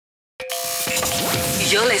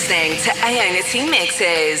You're listening to Eonity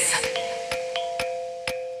Mixes.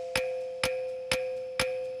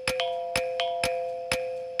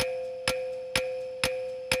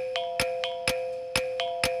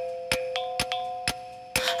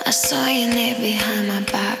 I saw you near behind my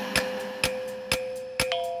back.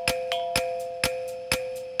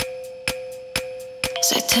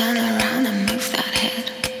 So turn around and move that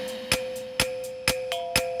head.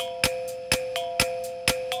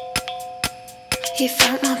 You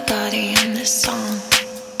felt my body in this song.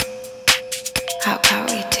 How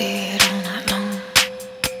we did all night long.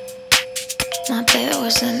 My bed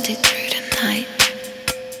was empty through the night.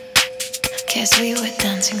 Guess we were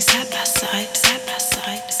dancing side by side, side by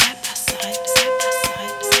side, side by side, side by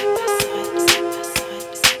side, side by side, side by side,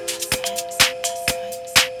 side by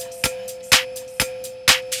side.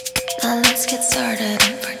 Now let's get started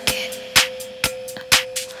and forget.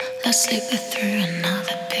 Let's sleep it through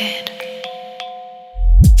another bed.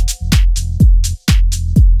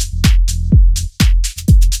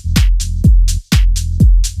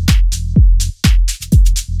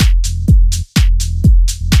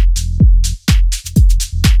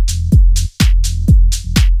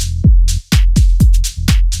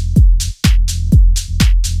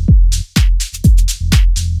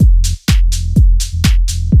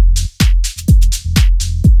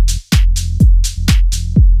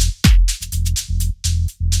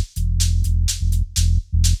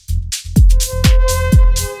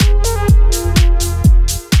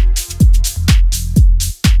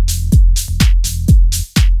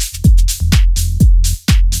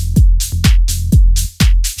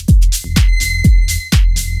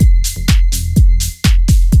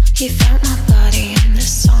 You felt my body in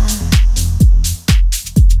this song.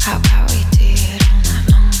 How we did all night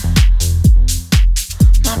long.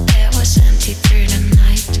 My bed was empty through the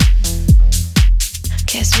night.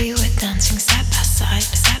 Guess we were dancing side by side,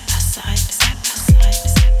 side by side, side by side,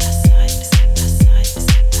 side by side, side by side, side by side,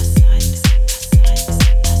 side by side, side by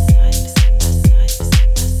side, side by side, side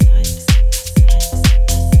by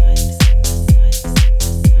side,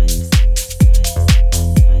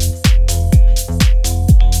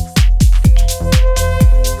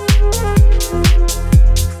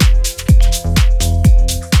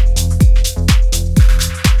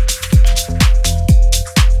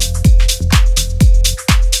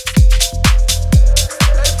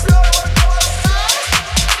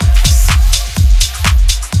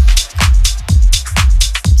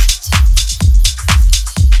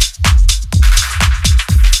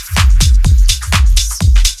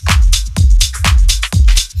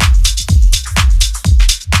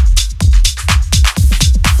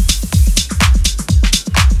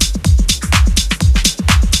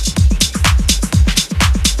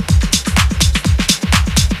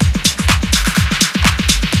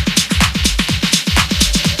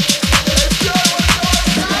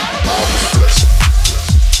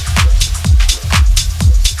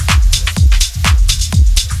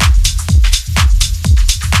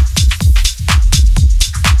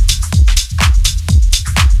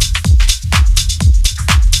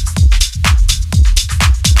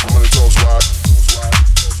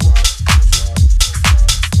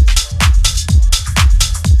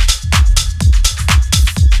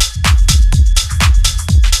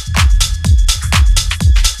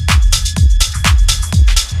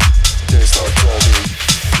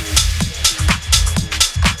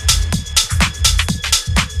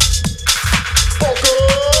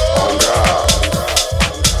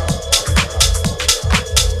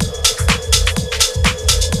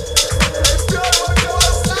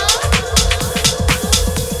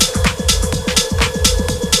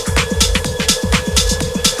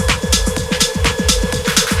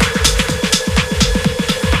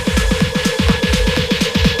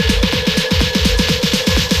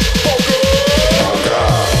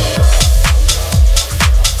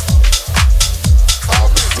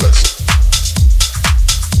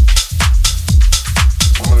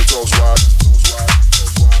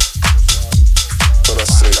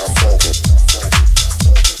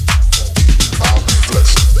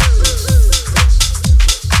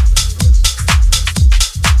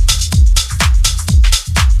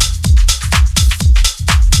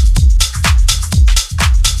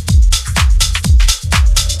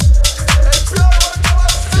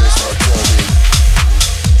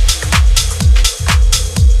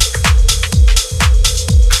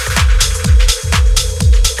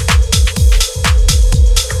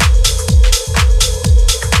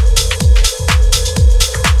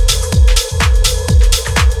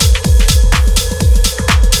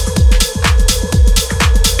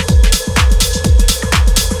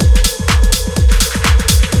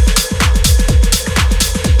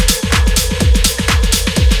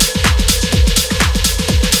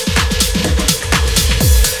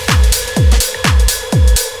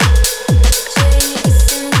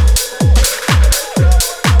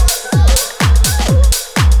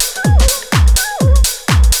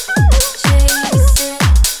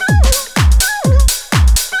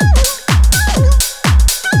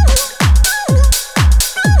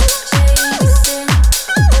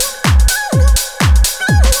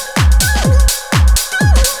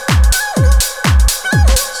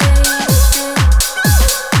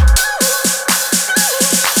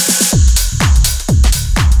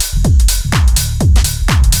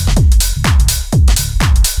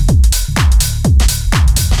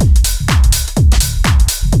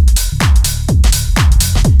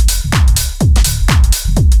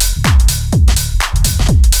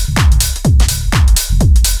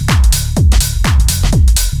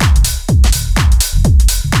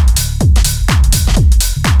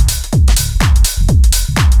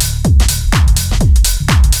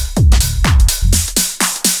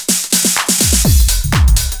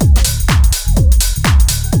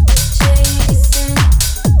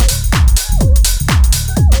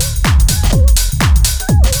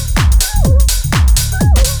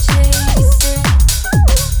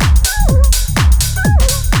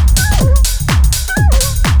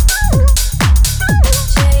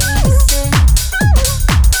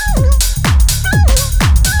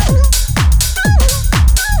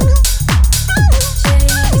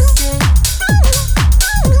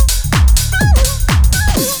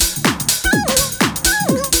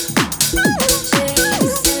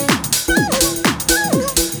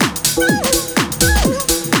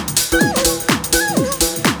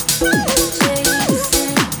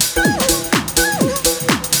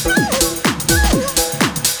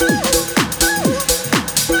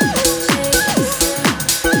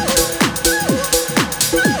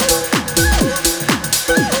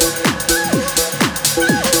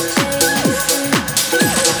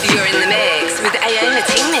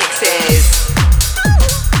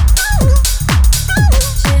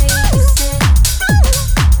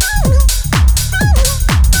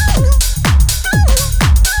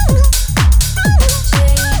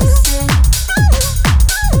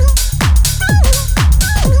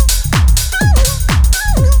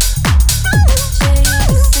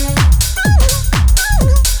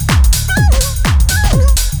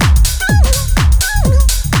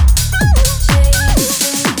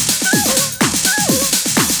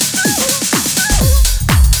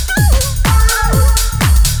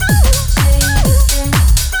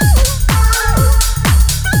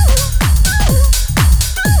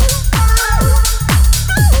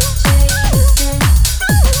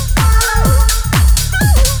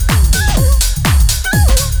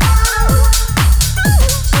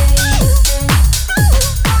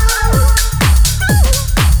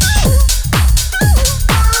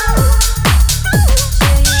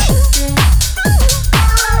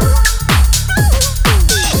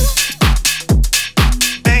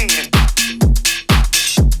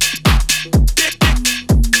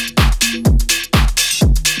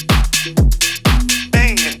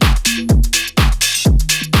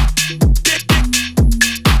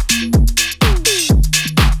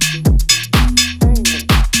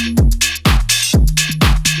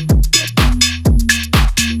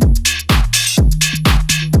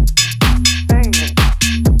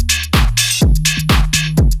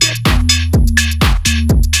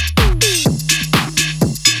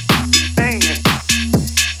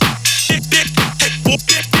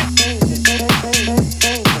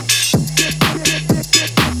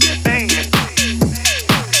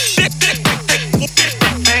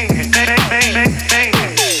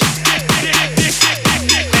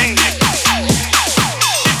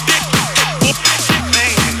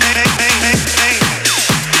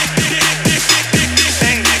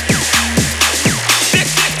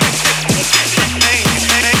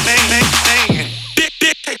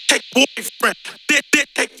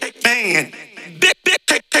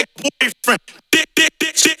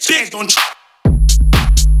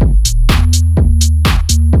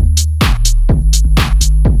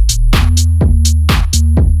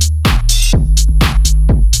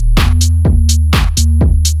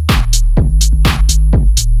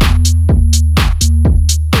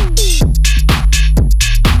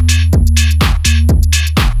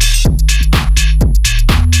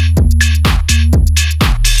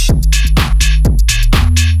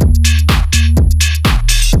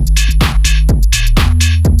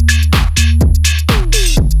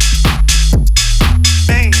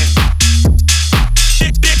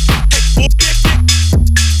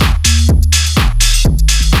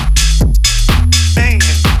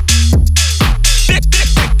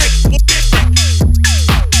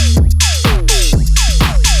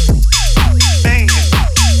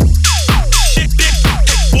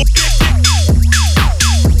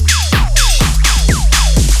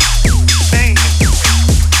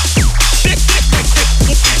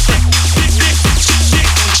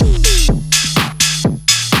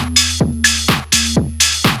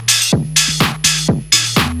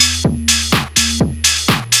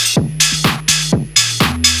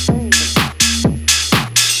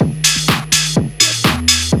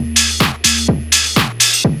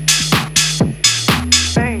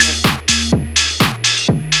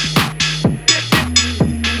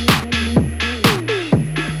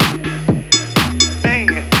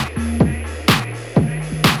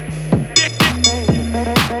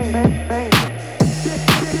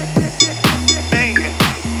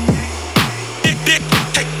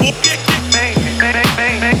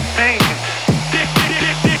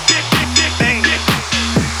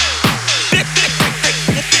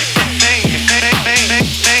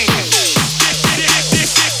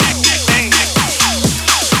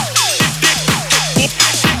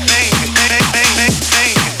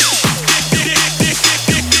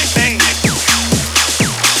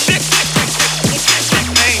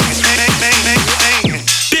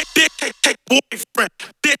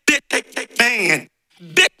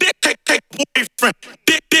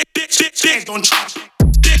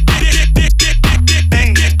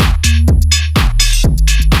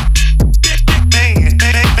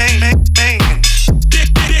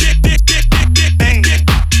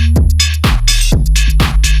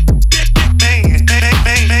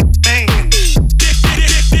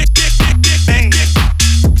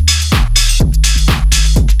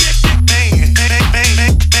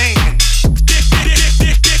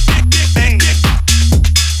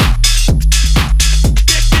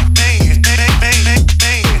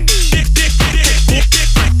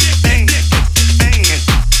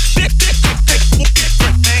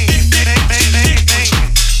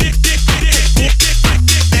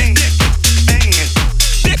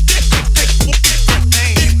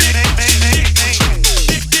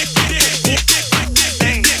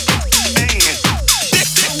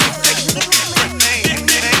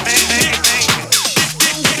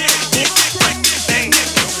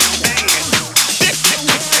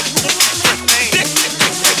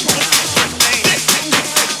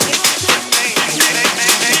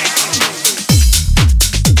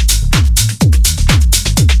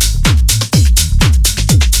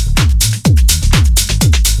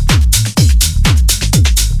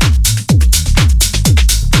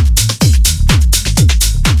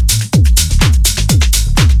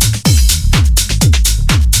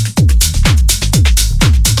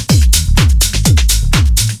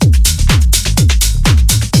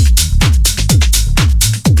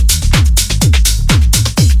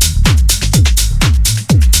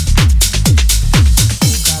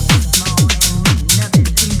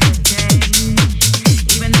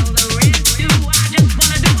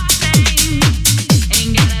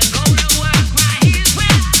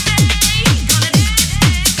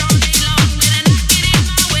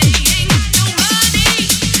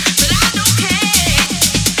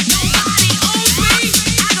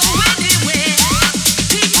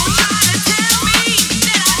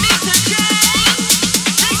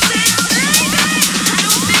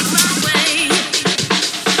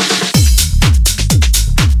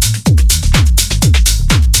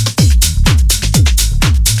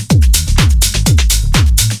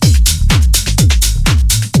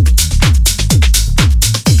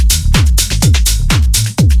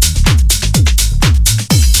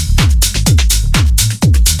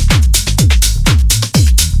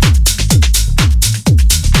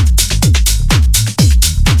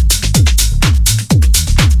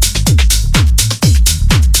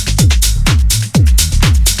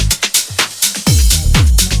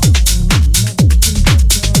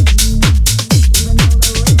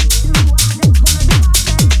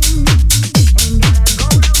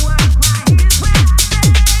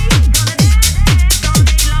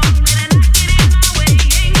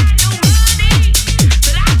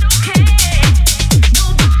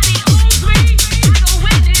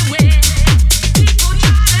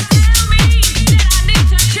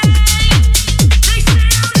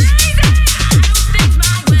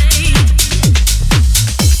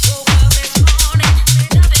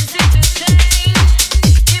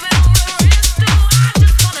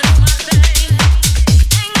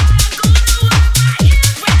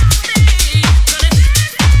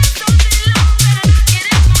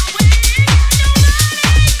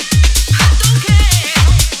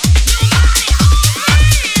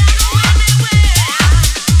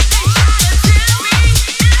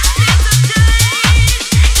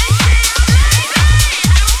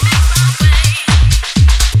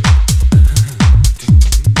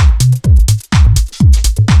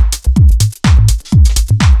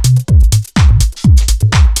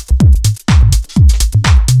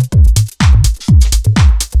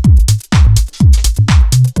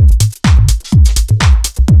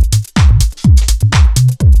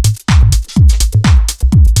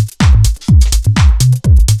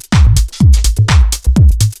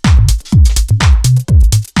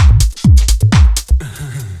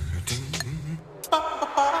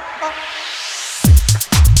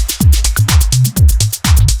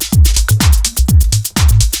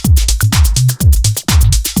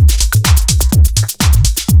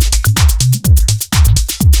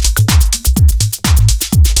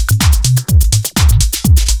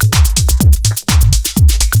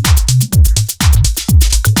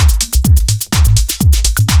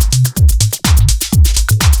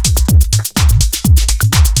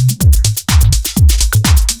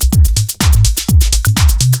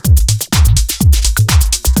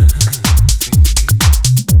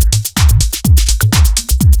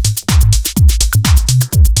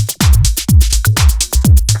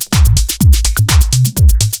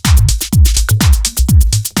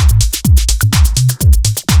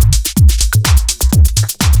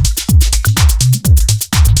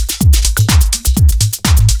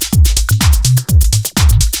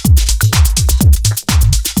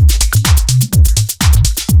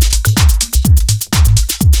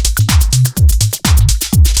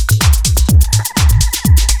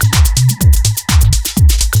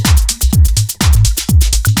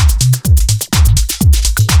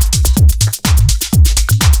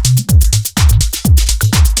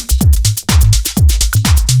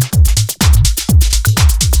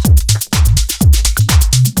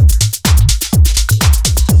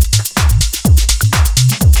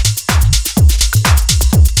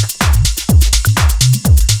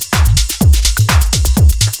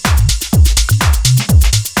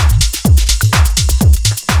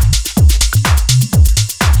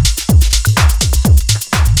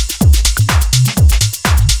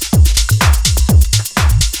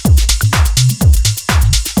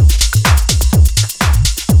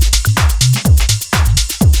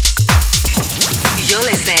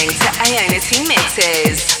 listening to Eonity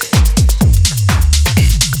Mixes.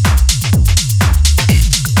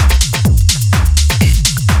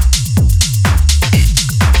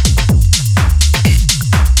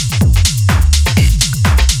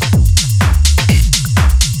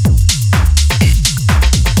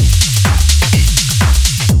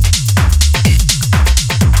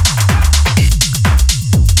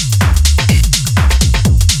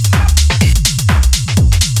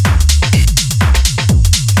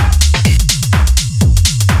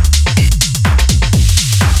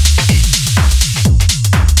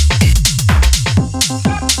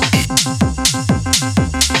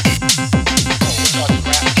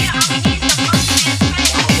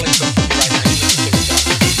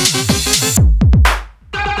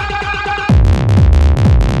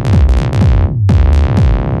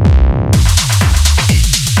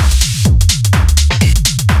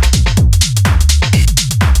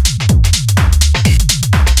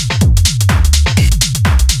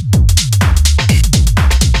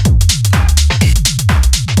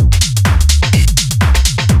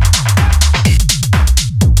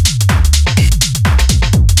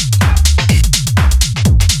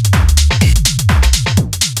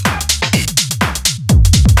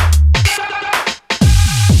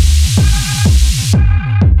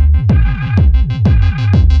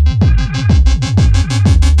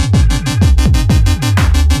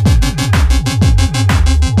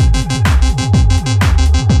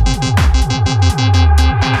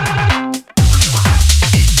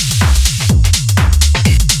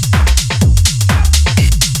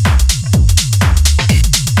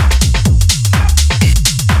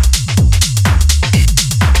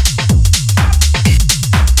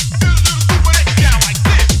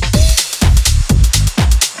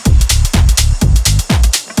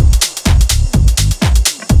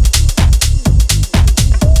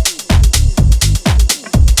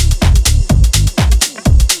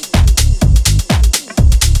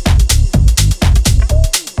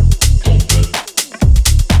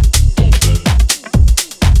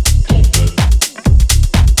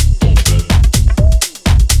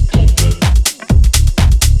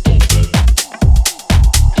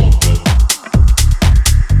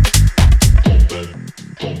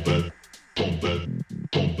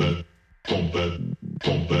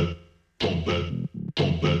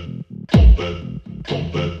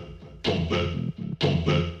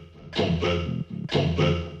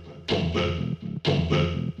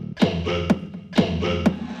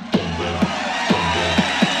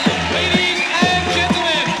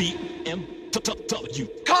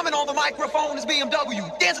 Coming on the microphone is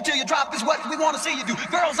BMW. Dance until you drop is what we want to see you do.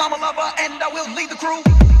 Girls, I'm a lover and I will lead the crew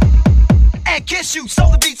and kiss you. So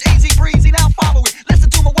the beat's easy breezy. Now follow it. Listen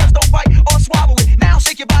to my words, don't bite or swallow it. Now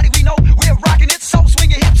shake your body, we know we're rocking it. So swing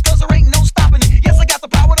your hips, cause there ain't no stopping it. Yes, I got the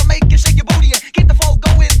power to make you shake your booty and keep the flow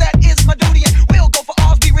going. That is my duty, and we'll go for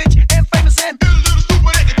ours, be rich and famous and get a little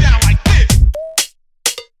stupid and get down like this.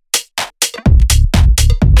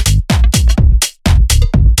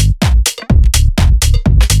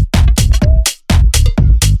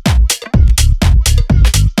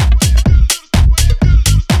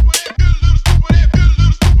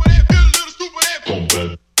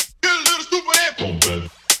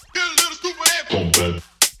 Get a little stupid.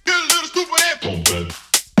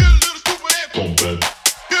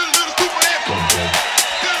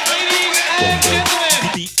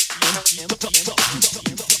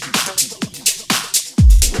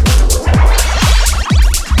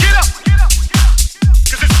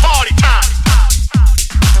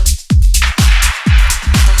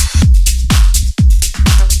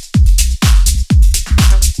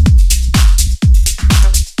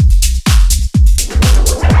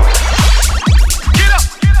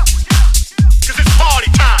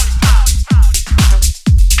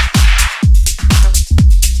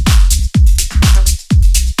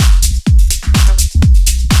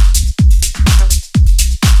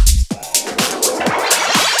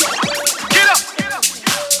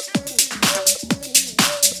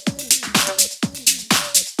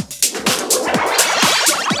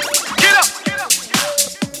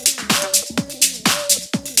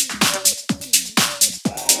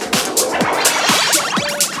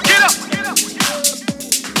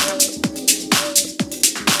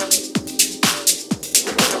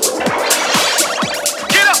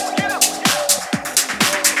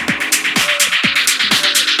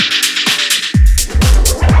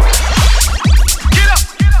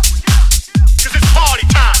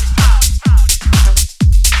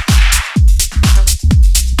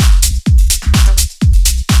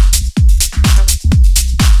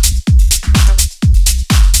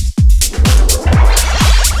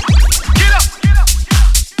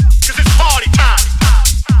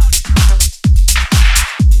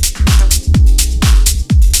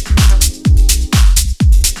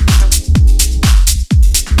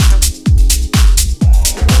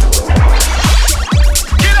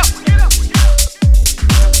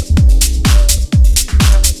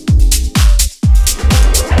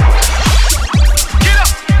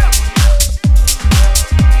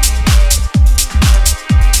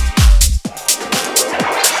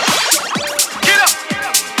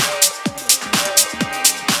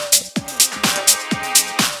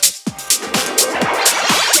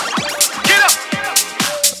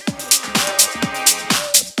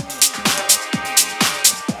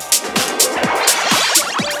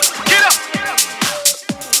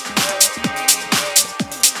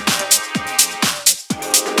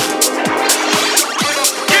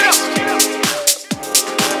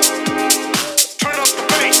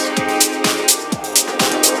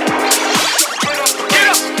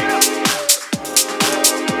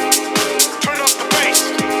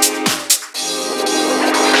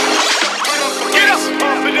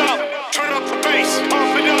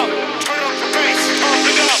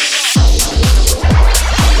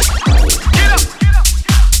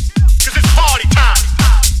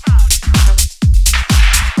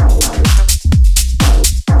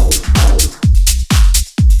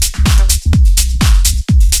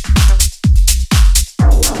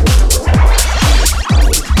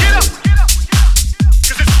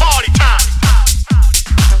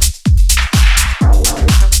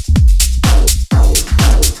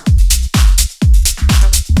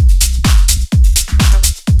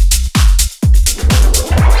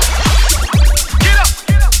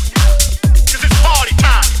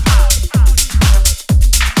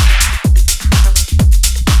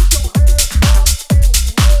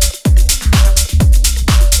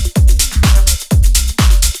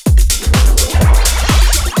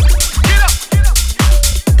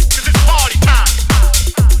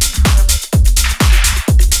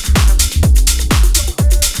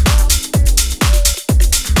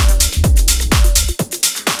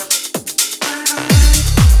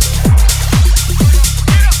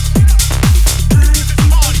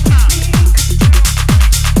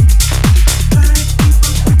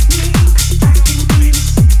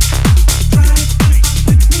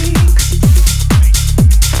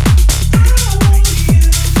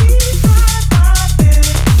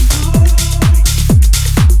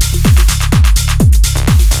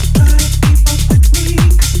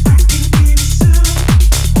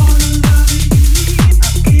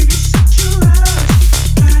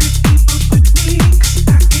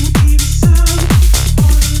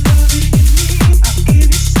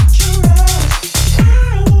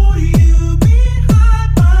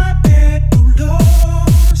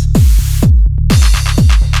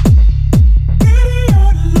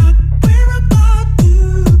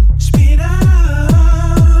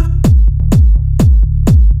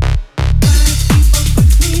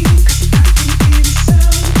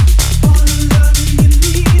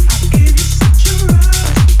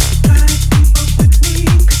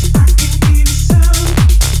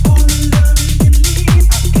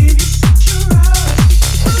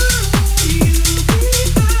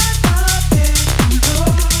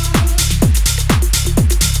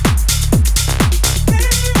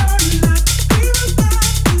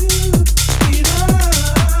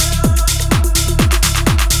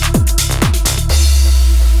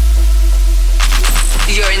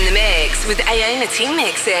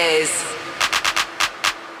 mixes.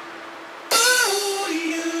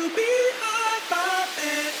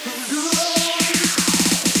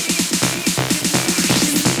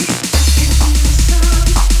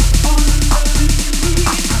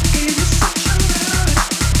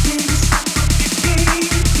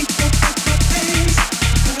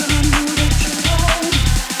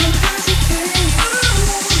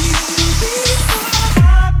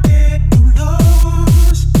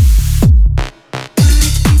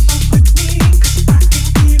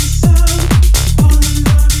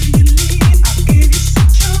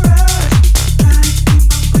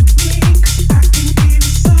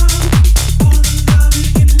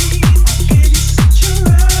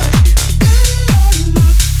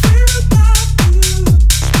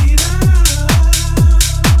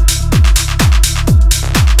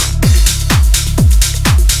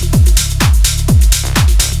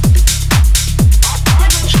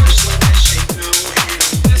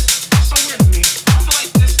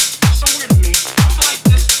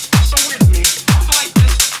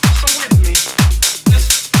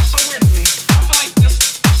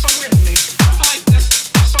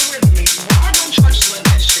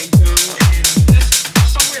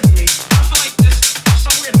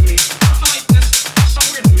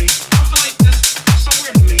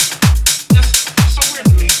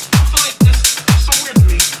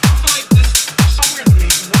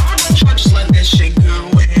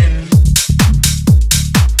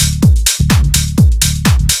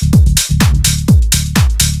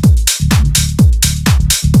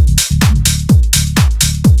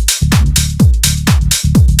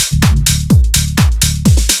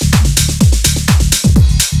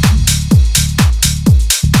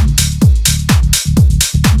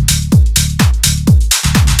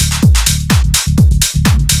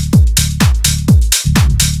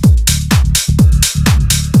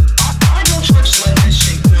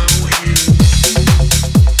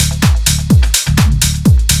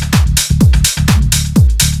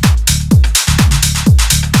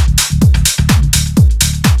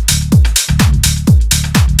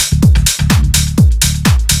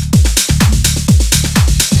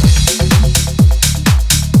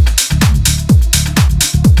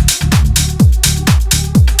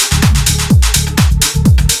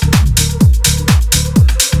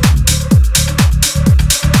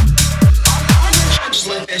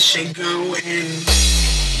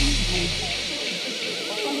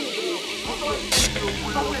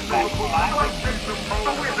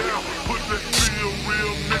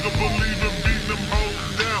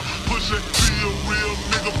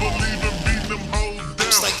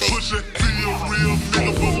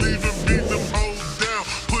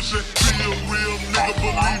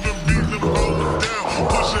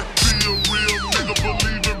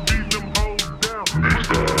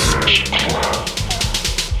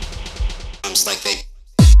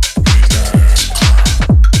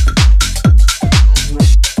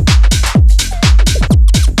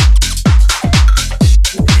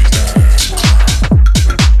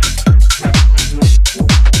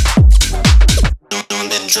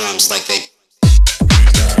 Drums like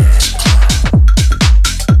they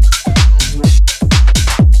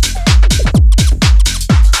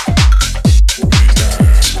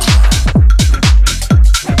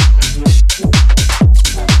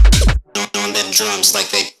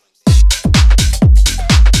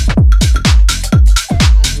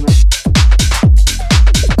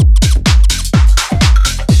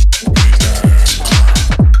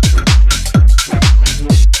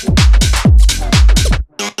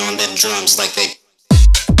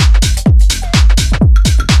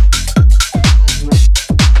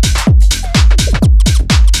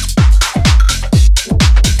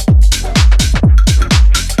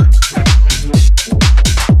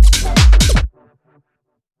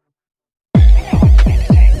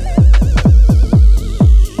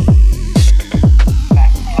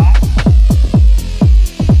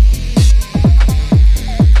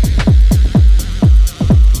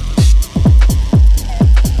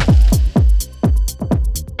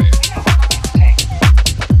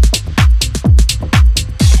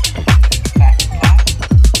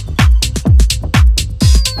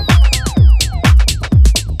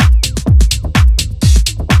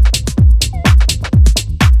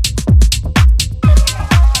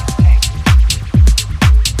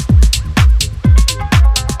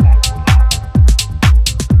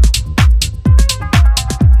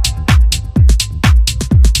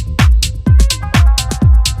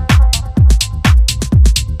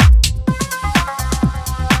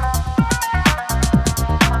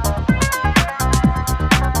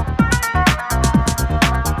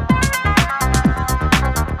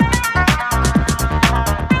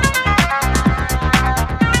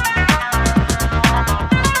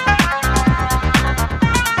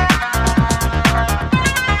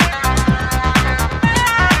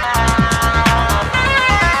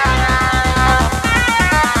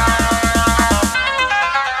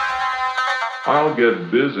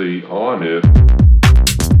get busy on it.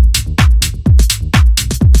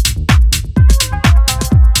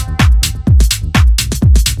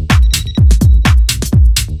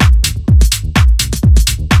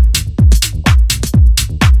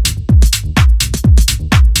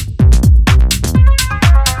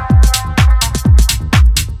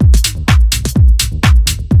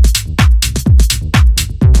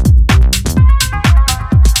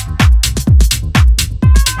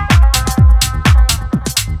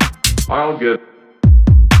 I'll get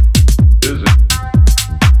busy.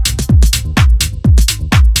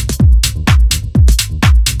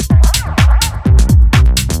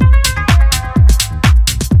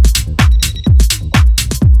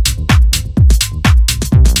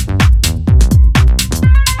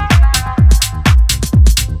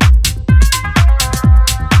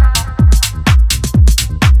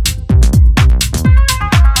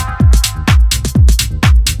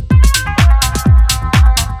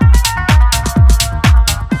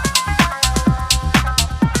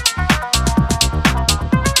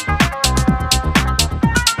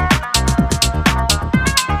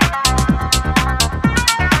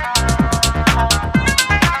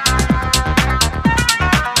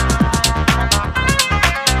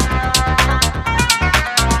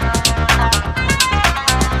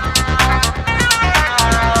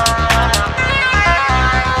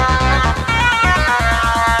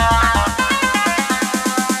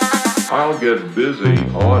 I'll get busy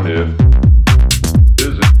on it.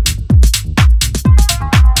 Busy.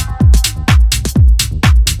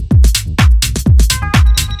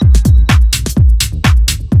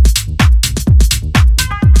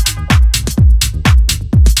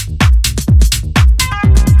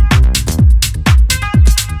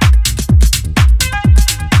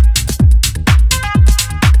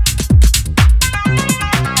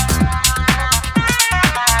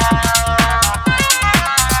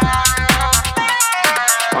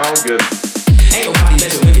 I'll get Ain't nobody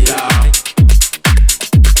messing with me, dawg.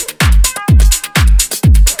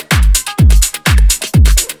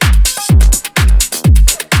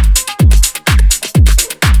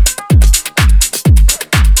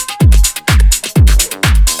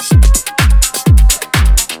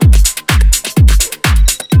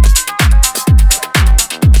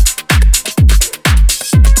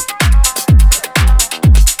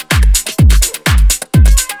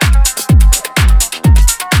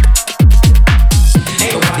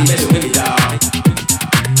 Ain't nobody messing with me, dawg.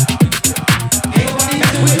 Ain't nobody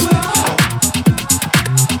messing with me, dawg.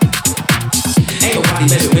 Ain't nobody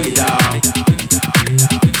messing with me, dawg.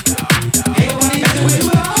 Ain't nobody messing with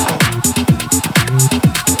me, dawg.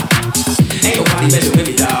 Ain't nobody messing with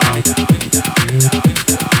me, dawg.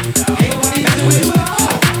 Ain't nobody messing with me,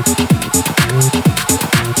 dawg.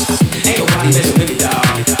 Ain't nobody messing with me, dawg. Ain't nobody messing with me,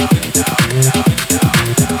 dawg.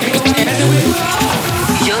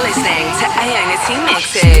 You're listening to Eonity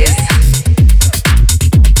Mixes.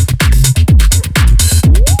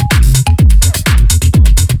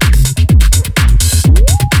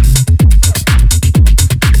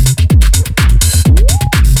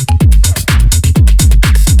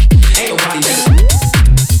 Ain't nobody messing.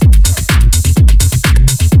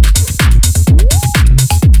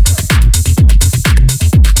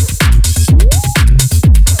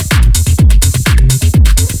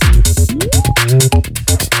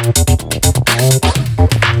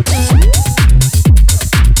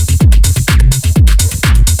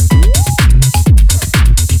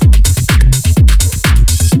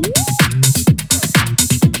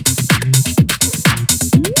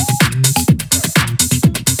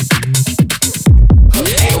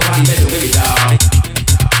 Ain't nobody messing with me, dawg.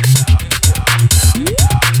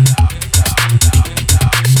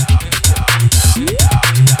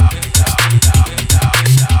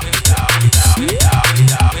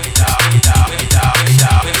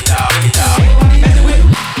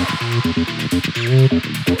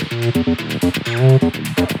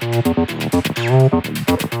 Ain't nobody messing with me,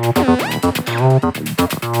 dawg.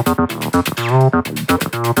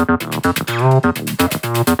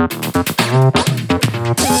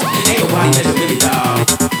 Ain't nobody messing with me, dawg. Ain't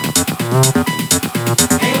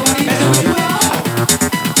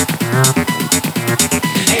nobody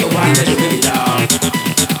messing with me, dawg. Ain't nobody messing with me, dawg.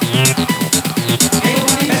 Ain't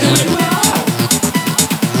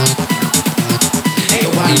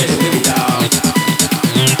nobody messing with me, dawg.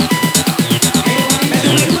 Ain't nobody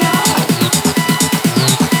messing with me, dawg.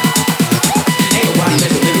 Ain't nobody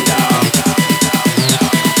messing with me, dawg.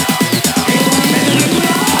 Ain't nobody messing with me,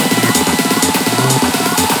 dawg.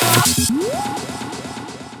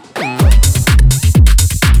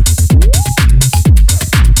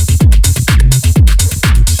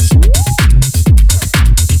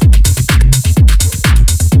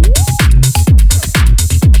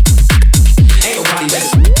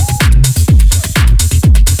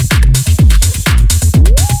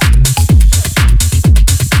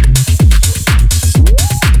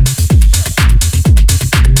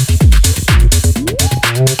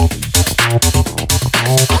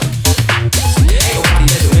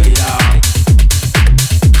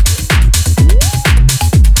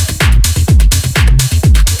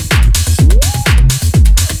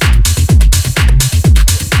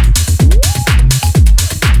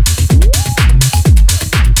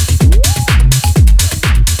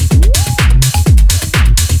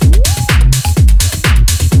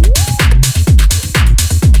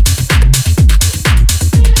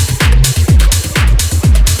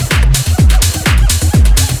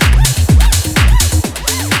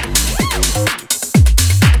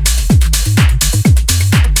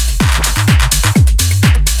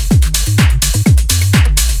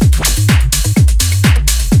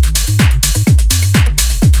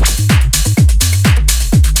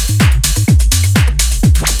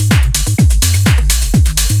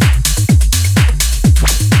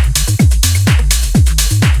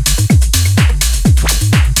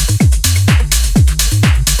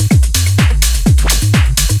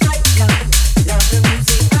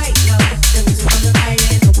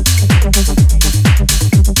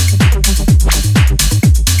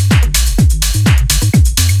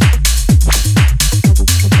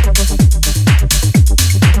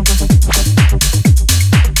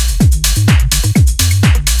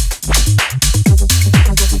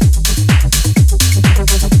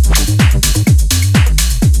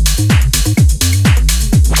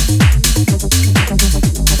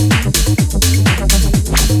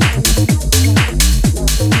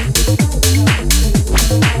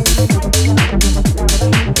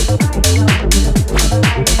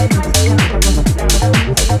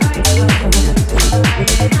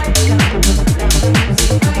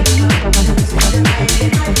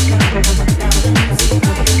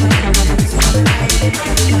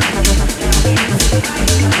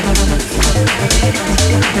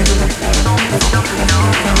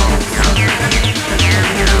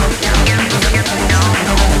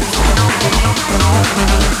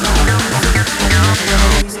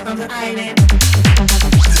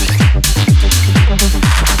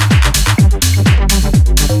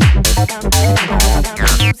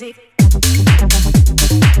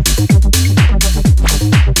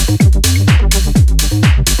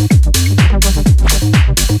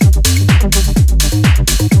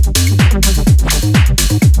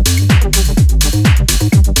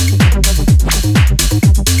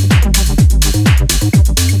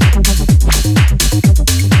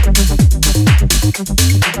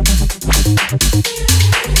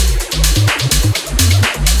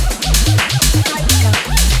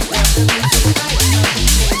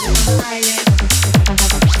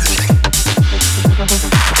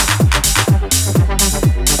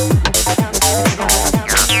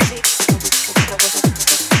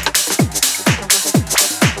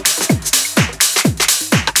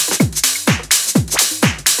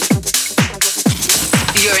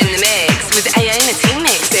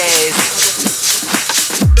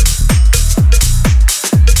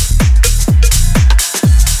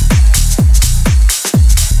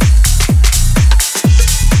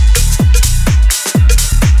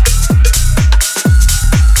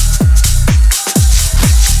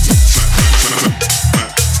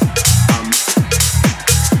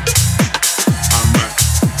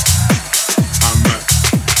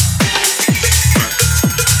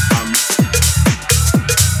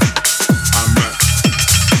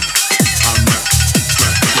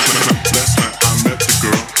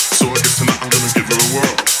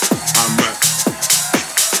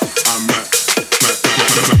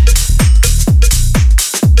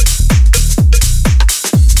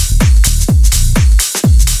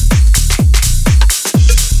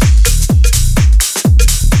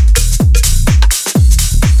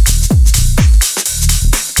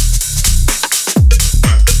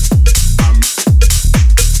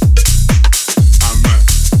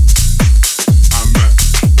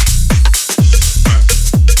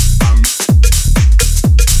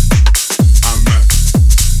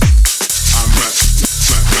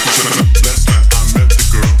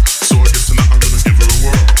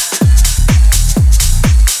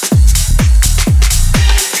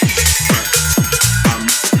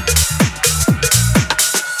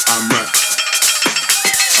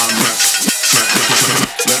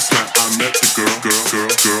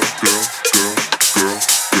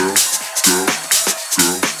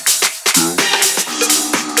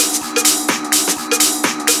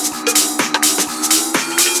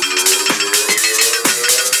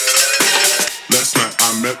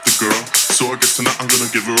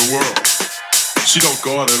 give her a whirl. She don't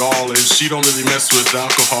go out at all and she don't really mess with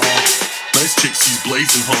alcohol. Nice chick, she's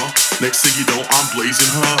blazing, huh? Next thing you know, I'm blazing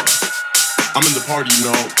her. I'm in the party, you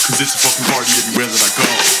know, cause it's a fucking party everywhere that I go.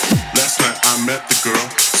 Last night I met the girl,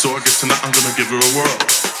 so I guess tonight I'm gonna give her a whirl.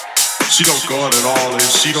 She don't go out at all and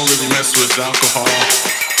she don't really mess with alcohol.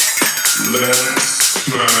 Last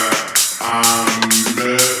night I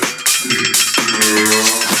met the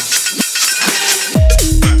girl.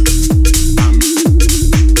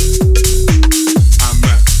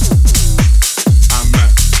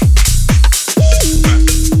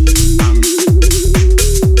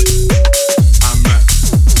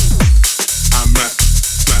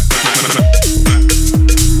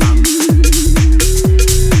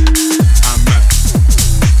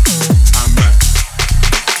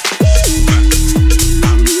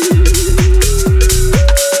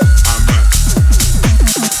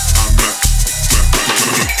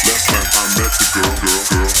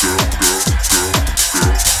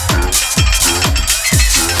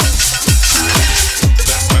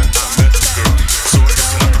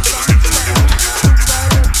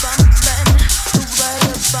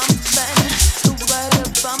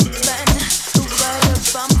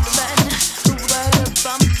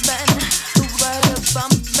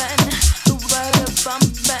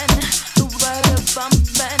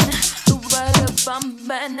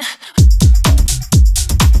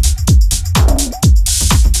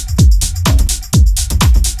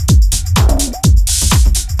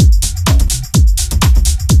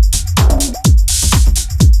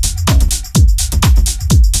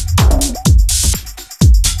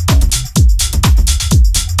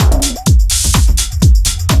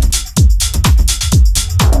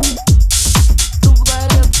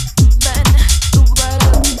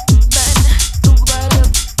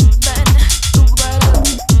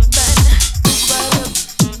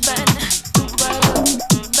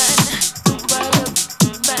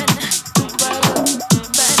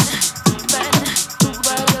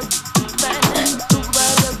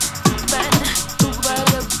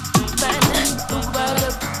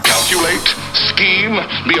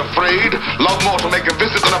 Be afraid, love more to make a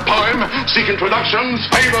visit than a poem, seek introductions,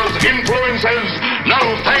 favors, influences. No,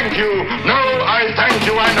 thank you. No, I thank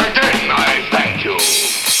you, and again I thank you.